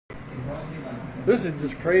This is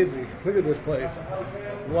just crazy. Look at this place.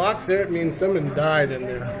 Locks there, it means someone died in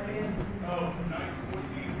there.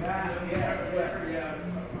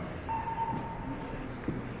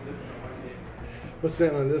 What's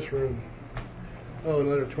that in this room? Oh,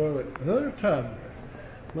 another toilet. Another tub.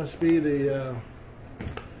 Must be the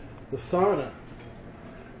sauna.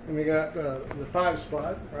 And we got the 5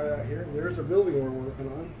 spot right out here. There's a building we're working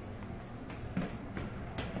on.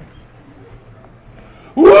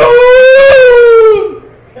 Woo!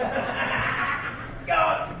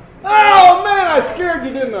 God. Oh man, I scared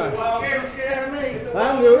you, didn't I? Well, you scared out of me.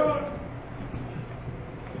 I knew it.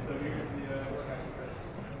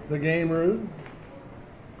 The game room.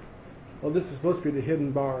 Oh, this is supposed to be the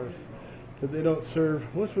hidden bars. But they don't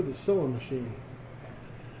serve. What's with the sewing machine?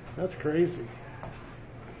 That's crazy.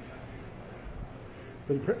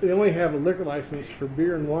 But they only have a liquor license for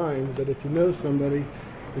beer and wine, but if you know somebody,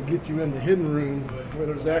 to get you in the hidden room where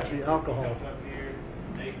there's actually alcohol. Up here,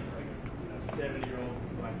 Nate's like a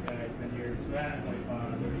 70-year-old black guy. He's been here for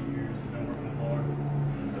 25, 30 years. He's been working hard.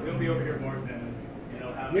 So he'll be over here bartending.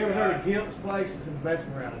 You ever heard of Gilt's place? It's in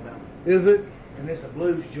Bessemer, Alabama. Is it? And it's a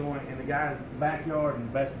blues joint in the guy's backyard in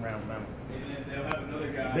Bessemer, Alabama. And then they'll have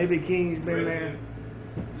another guy. B.B. King's been there.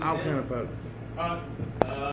 President. All kind of folks.